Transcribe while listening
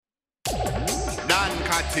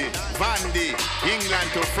Bugatti, Vandy,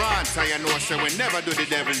 England to France. I know say we never do the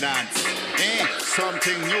devil dance.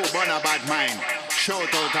 Something new, but a bad mind.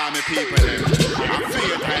 Shout out all my people them. I feel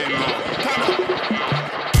your time now. Come on.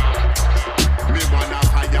 Me wanna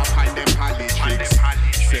fire pan them politics.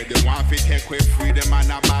 Say they want to take away freedom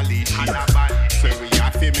and abolish it. So we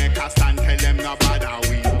have to make a stand, tell them no bother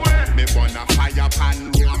we. Me wanna fire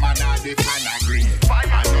pan Rome and all the fan agree.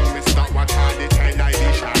 I know me stop watch all the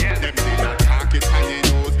television. Them did not talk it and you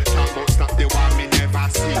know talk about stop the war me never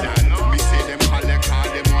see that. Me say them collect all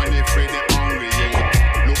the money free the hungry.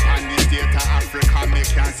 Look on the state of Africa, me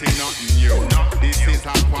can't see nothing new. This is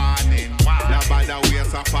a warning. No bother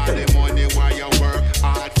waste of all the money while you work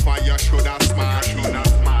hard for you shoulda smart.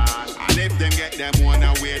 And if them get them one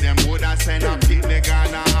away, them woulda send a big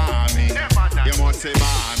Ghana army. You must say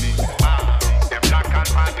army. The black and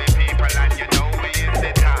white people and you know we is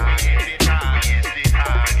the target.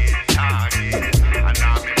 And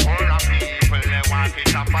now me poor people, they want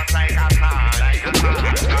it up as like a car.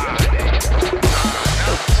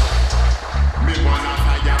 Me wanna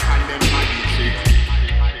fire and them magic.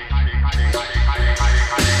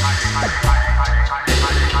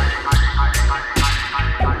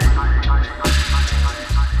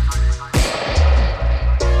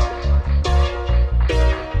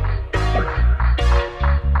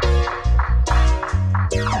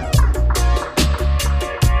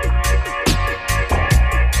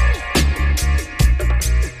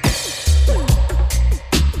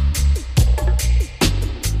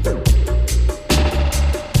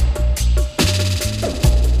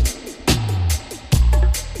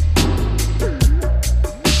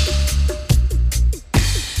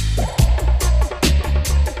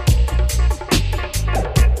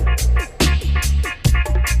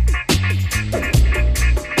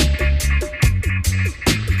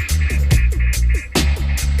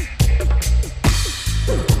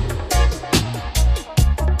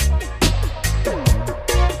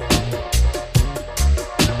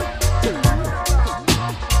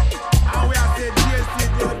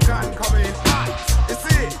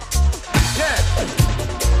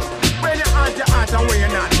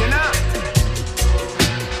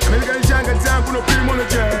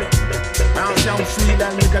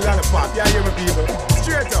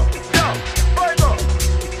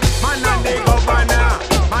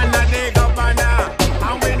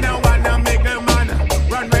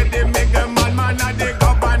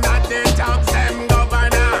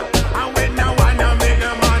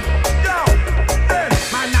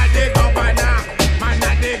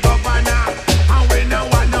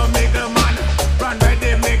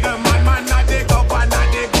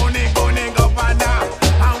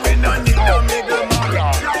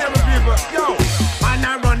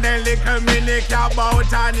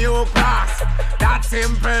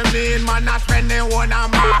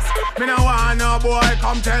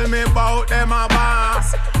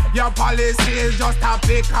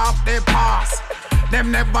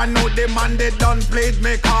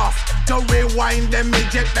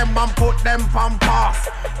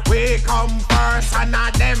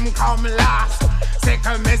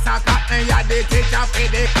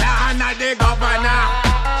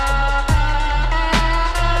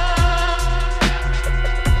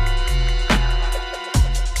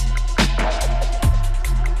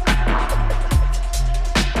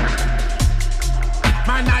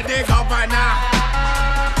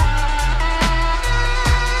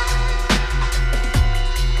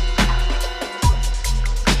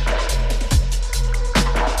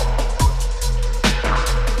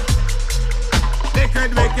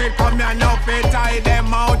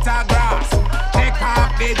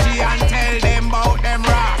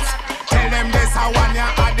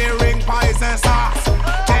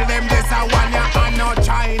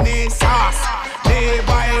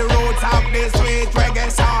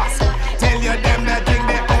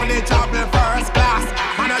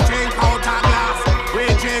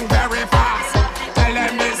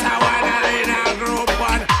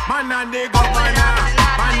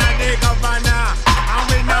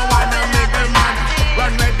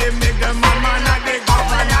 Run with the make the man, man, the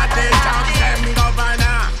governor,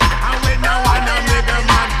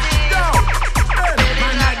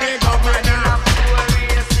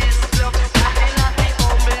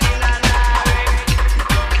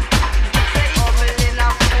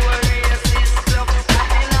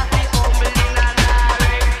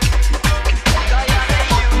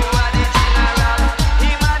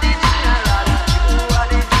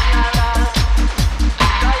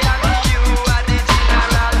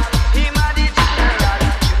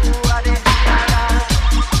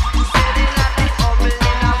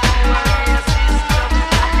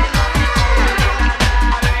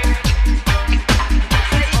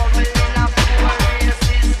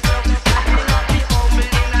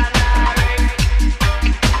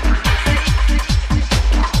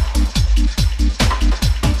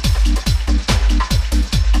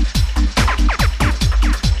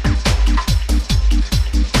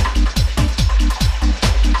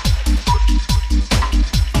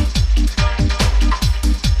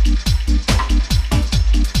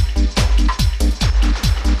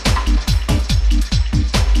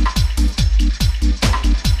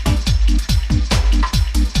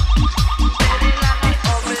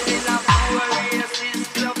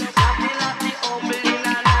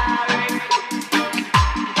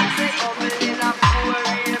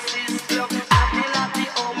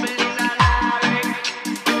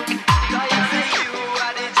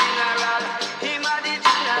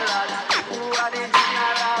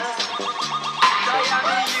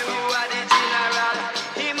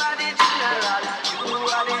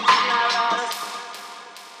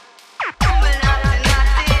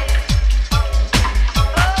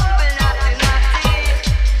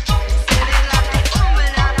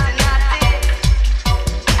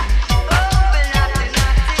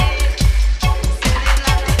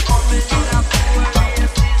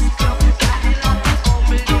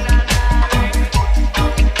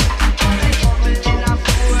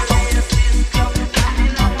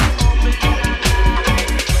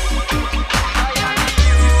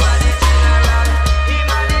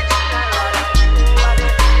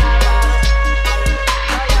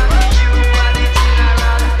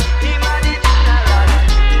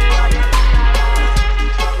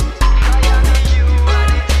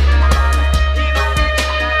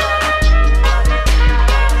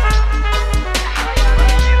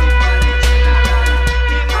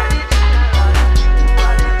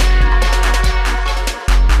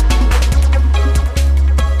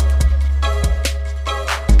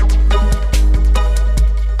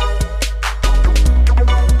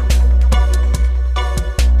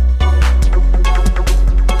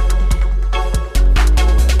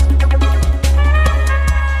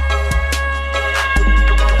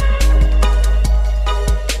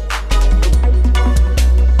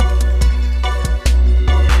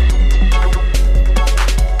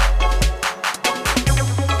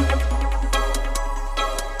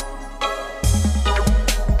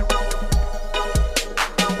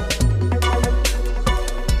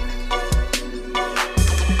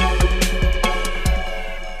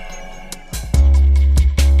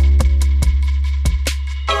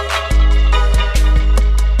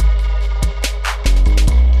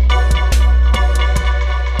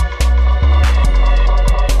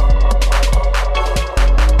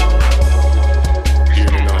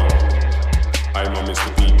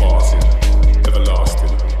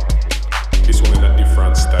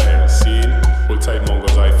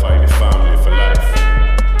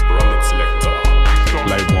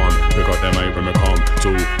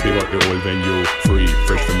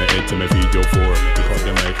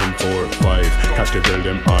 Catch the girl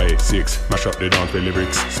them high. 6, mash up the dance with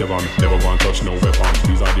lyrics. 7, never go and touch no weapons.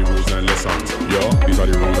 These are the rules and lessons. Yo, these are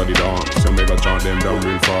the rules of the dance. So make a chant them down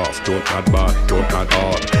real fast. Don't add bad, don't add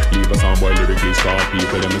hard. Leave a soundboy lyrically start.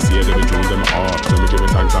 People them see it, they tunes them hard. So me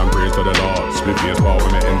giving thanks and praise to the Lord. Split me as power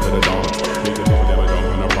when I enter the dance. Make the people them a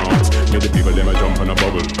jump on a bounce. Make the people them a jump on a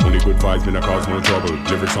bubble. Only good vibes me no cause no trouble.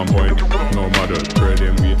 Lyrics on point, no model. Pray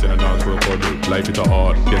them wait in a dance for a puddle. Life is a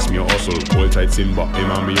hard, yes me a hustle. Hold tight Simba,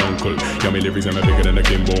 him and me uncle. Yeah, me lyrics them a bigger than a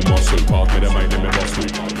Kimbo muscle. Pass me the mic, then me bustle.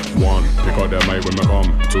 1, pick out the mic when me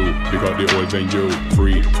come. 2, pick out the old venue.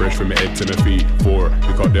 3, fresh from my head to my feet. 4,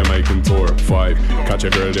 pick out the mic and tour. 5, catch a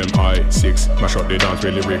girl them high. 6, mash up the dance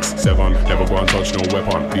with lyrics. 7, never go and touch no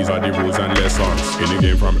weapon. These are the rules and lessons. In the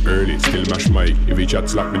game from early, still mash mic. If you chat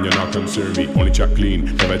slack, then you're not concerned me. Only chat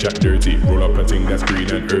clean, never chat dirty. Roll up a thing that's green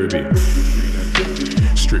and herby.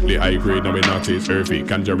 Strictly high grade, now we not taste earthy.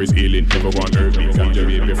 Ganja is healing, never want earthy. Ganja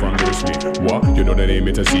rape me from nurse me. What? You know the name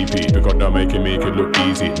it a CP. Pick up that mic and make it look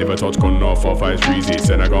easy. Never touch gun off 4 5 freezy.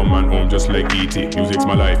 Send I got man home just like E.T. Music's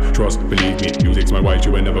my life, trust, believe me. Music's my wife,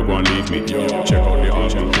 you will never go and leave me. Yo, check out the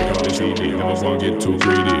album, check out the CD. Never go and get too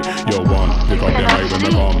greedy. Yo, 1, pick up the mic when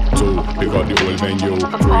I come. 2, pick up the old venue.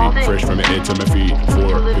 3, fresh from my head to my feet.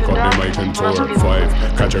 4, pick up the mic and tour.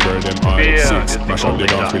 5, catch a girl them high. 6, mash up the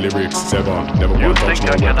dance with lyrics. 7, never go and touch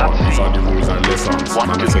no weapon. These are the rules and lessons.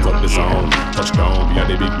 Man, I set up the sound. Touchdown, we are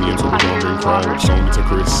the big names, so we don't bring crowd. Sound it to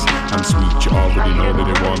Chris and Sweet. You already know that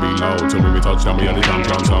they won't be loud. So when we touch down, we are the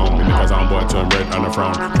champion sound. We make a sound boy turn red and a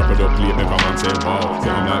frown. Drop it up, play it, make a man say wow.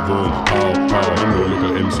 Get him like boom, pow, pow. I'm no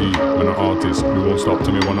little MC, I'm an artist. We won't stop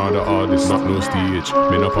till me one of the artists. Not no stage,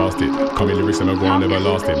 me no past it. Come in lyrics and I go on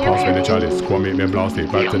everlasting. Pass me the chalice, go and make me blast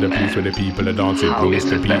it. Back to the place where the people are dancing. Don't miss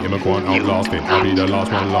the beat, him a go on outlasting. I'll be the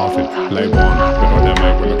last one laughing. Like 1, we got the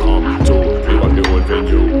mic when I come. 2, we got the old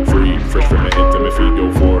venue. 3, fresh from my head to my feet.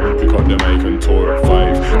 Yo, 4, we got the mic and tour.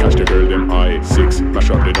 5, catch the girl them high. 6, mash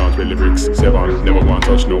up the dance with lyrics. 7, never go and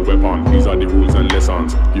touch no weapon. These are the rules and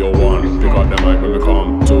lessons. Yo, 1, we got the mic when we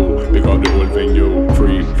come. 2, we got the old venue.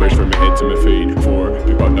 3, fresh from my head to my feet. 4,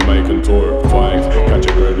 we got the mic and tour. 5, catch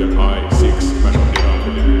a girl them high. 6, mash up the dance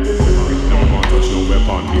with lyrics. 7, never go and touch no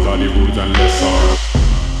weapon. These are the rules and lessons.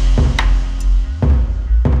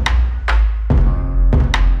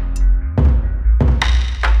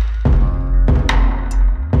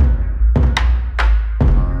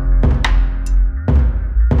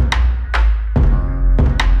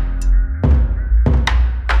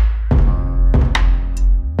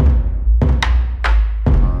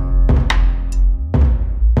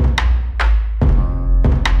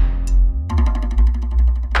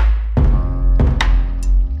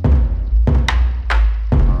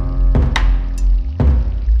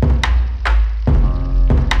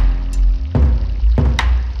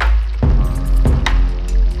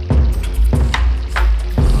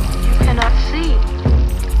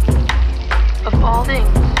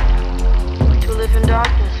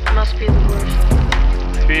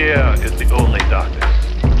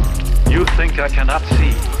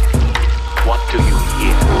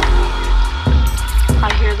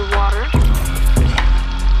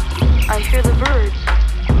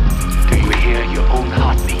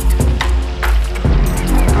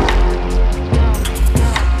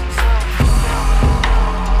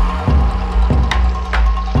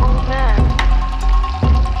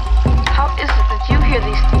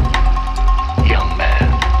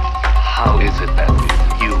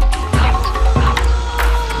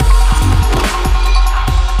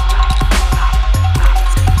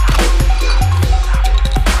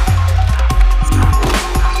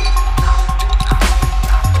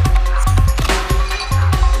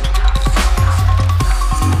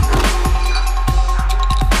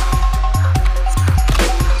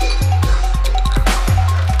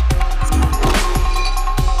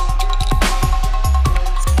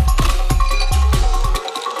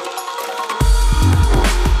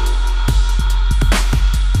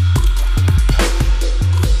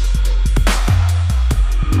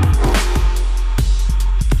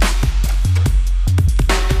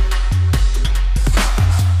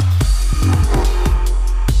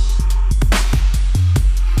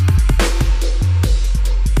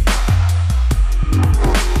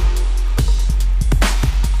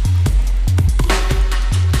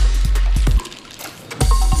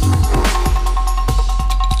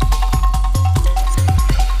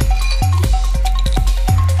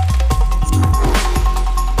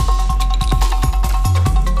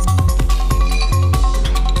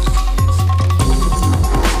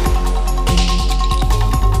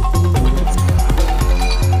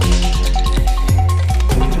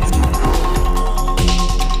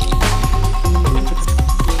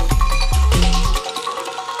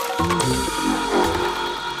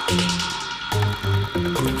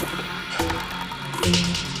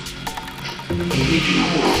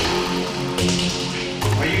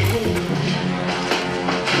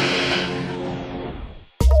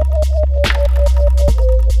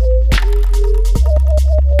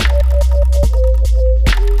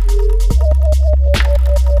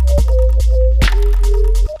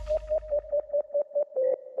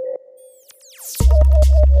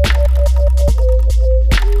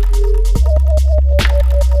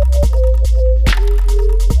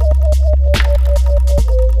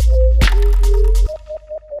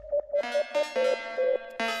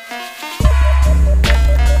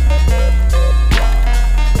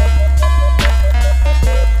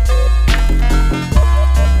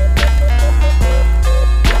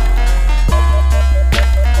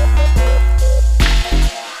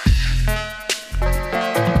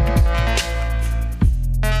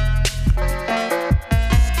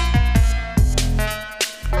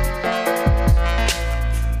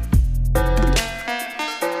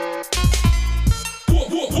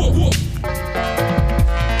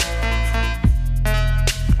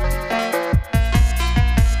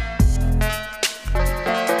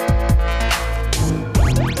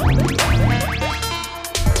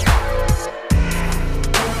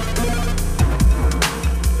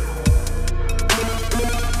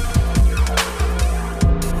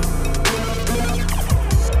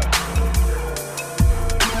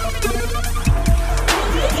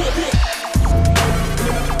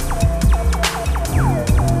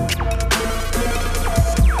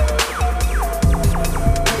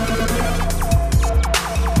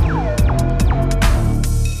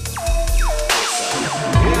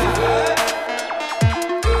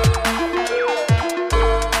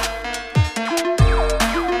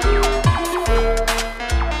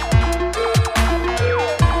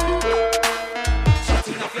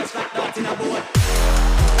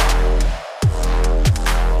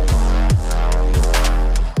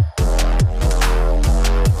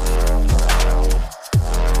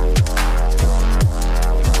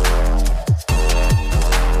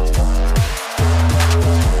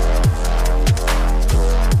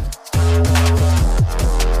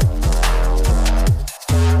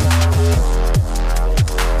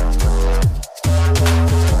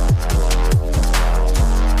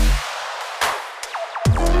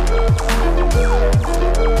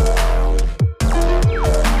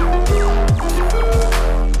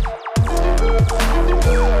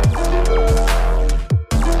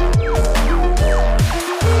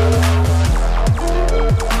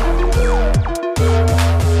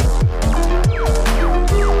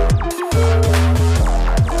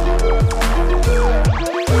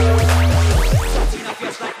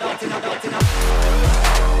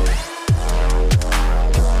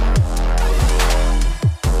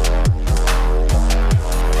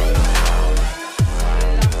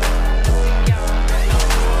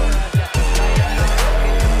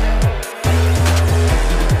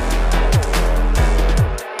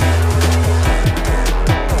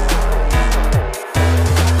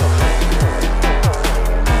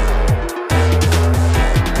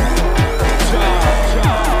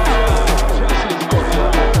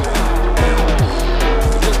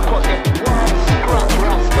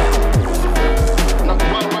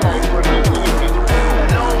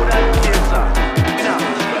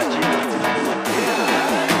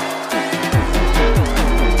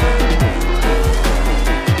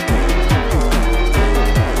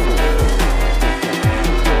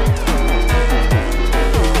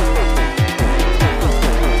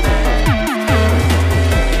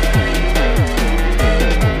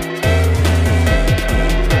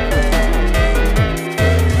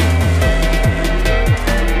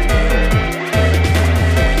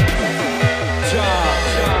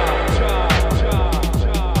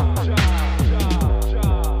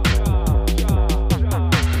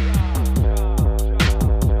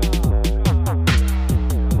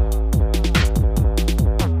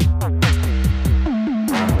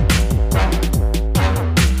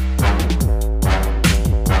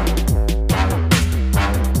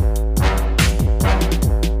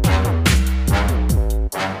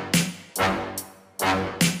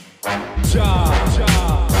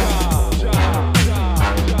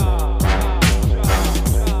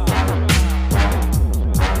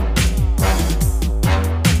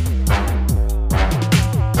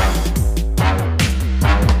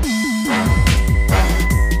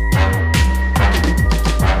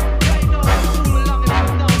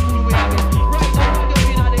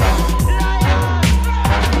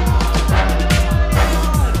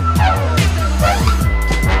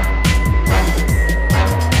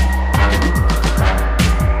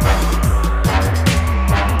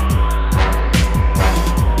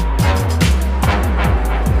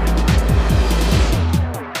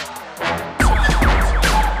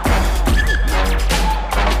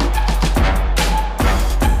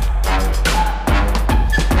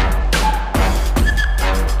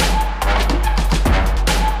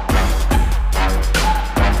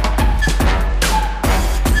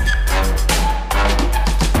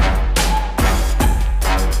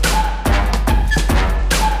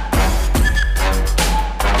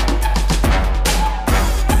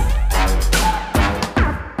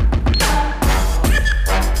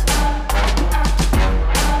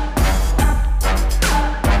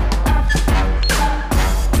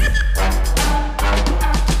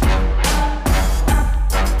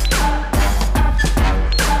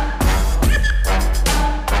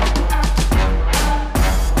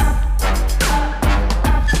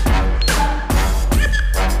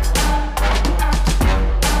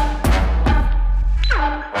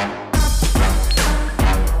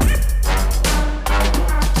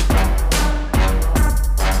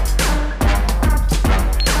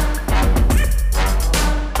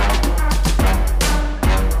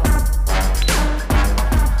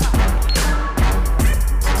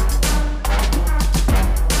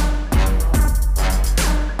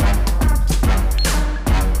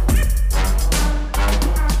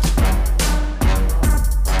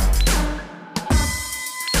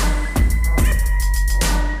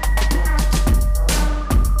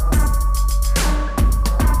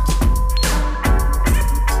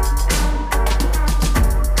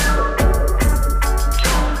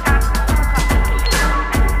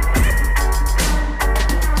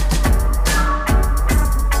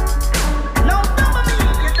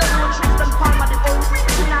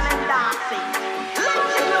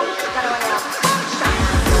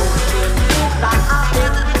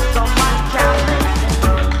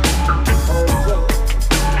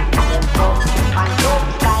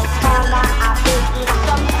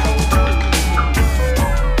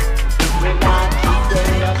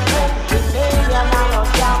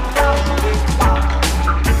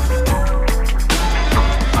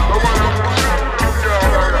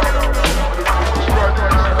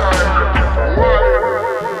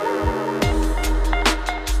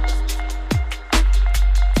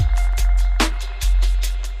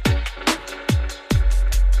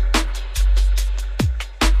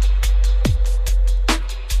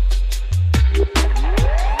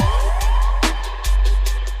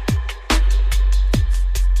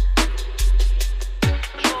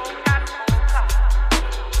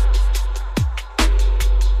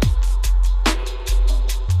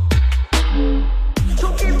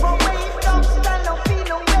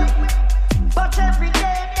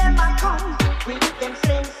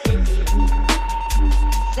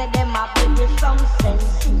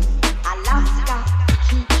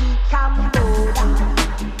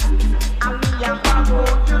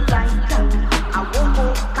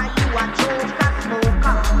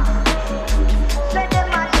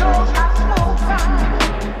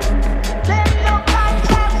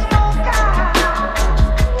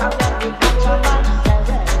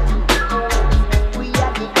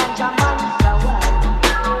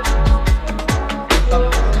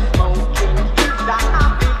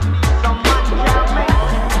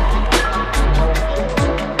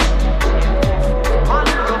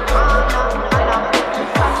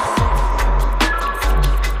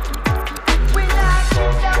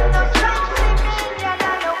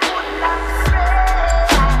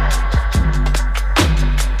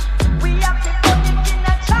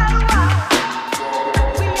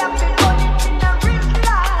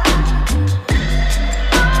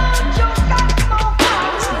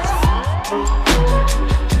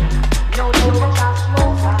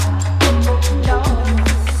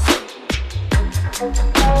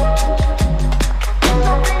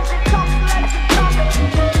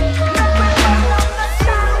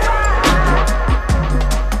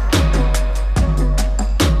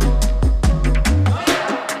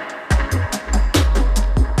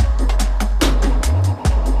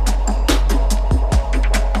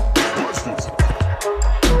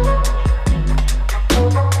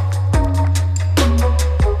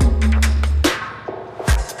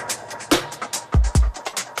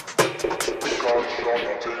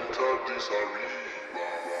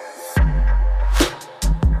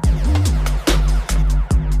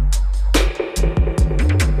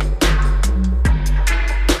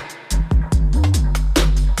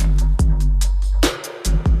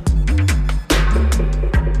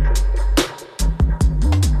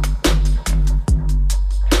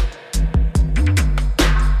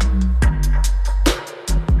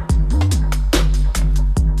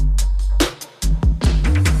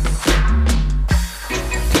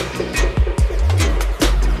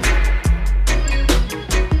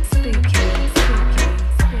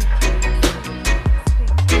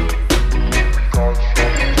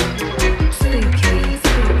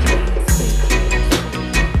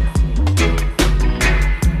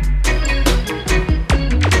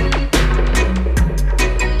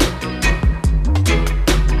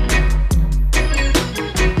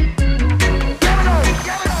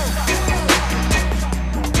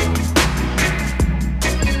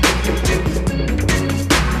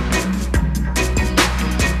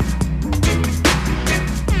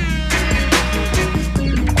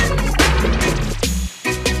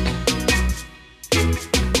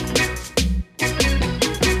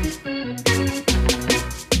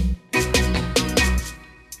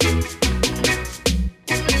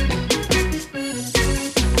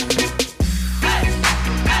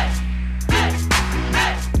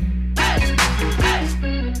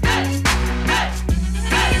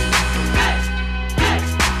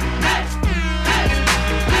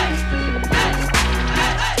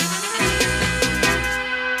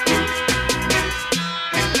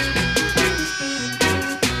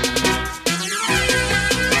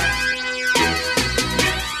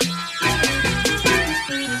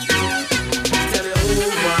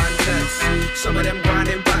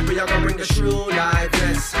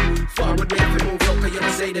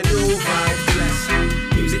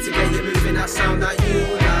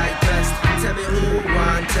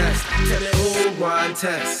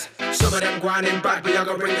 Test. Some of them grinding back, but I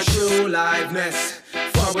gotta bring the true liveness.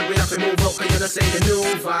 Forward we have to move up, cause you know say the new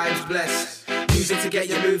vibes bless. Music to get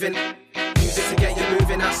you moving, music to get you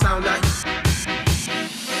moving, that sound like.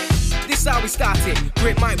 This how we started.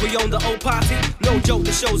 Grip mic, we own the whole party. No joke,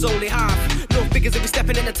 the show's only half. No figures if we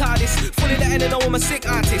stepping in the TARDIS. Fully letting them know I'm a sick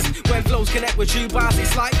artist. When flows connect with true bars,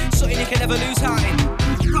 it's like something you can never lose heart in.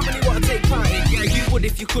 How many wanna take part in? Yeah, you would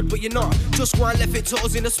if you could, but you're not. Just go and left it to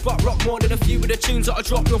us in the spot. Rock more than a few of the tunes that I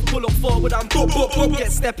drop. No pull up forward, I'm boop, boop, boop,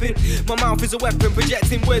 get stepping. My mouth is a weapon,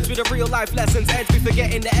 projecting words with a real life lessons. Heads be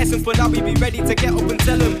forgetting the essence, but now we be ready to get up and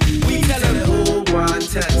tell them. We tell them. All one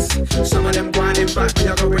test. Some of them grinding back, we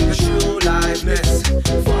are gonna bring the true liveness.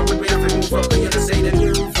 Forward we have to move up, and you say the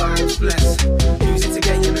new vibes bless. Music to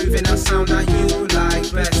get you moving, that sound that you like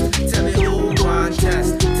best. Tell me who one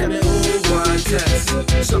test. Tell me who one test.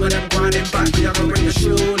 Some of them grinding back, we are gonna bring the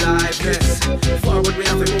true liveness. Forward we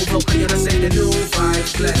have to move up, and you say the new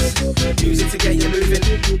vibes bless. Music to get you moving,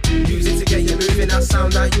 music to get you moving, that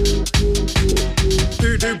sound that you.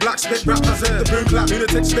 Do black spit rap as the boom clap,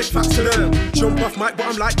 lunatic spit facts to them. Jump off mic, but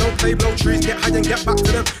I'm like, don't play blow trees, get high and get back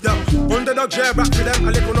to them. Yo, underdog, yeah, rap to them.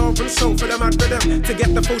 A little northern soul for them, I'd rhythm. To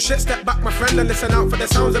get the full shit, step back, my friend, and listen out for the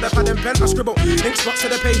sounds of the pad and pen. I scribble ink spots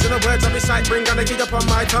to the page and the words I recite, bring energy up on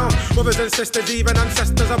my tongue. Brothers and sisters, even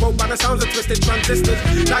ancestors, I woke by the sounds of twisted transistors.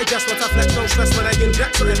 Digest what I flex, don't stress when I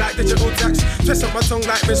inject something like digital text. Twist up my tongue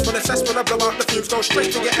like wrist for the cess when I blow out the fumes, go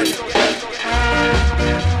straight to your head.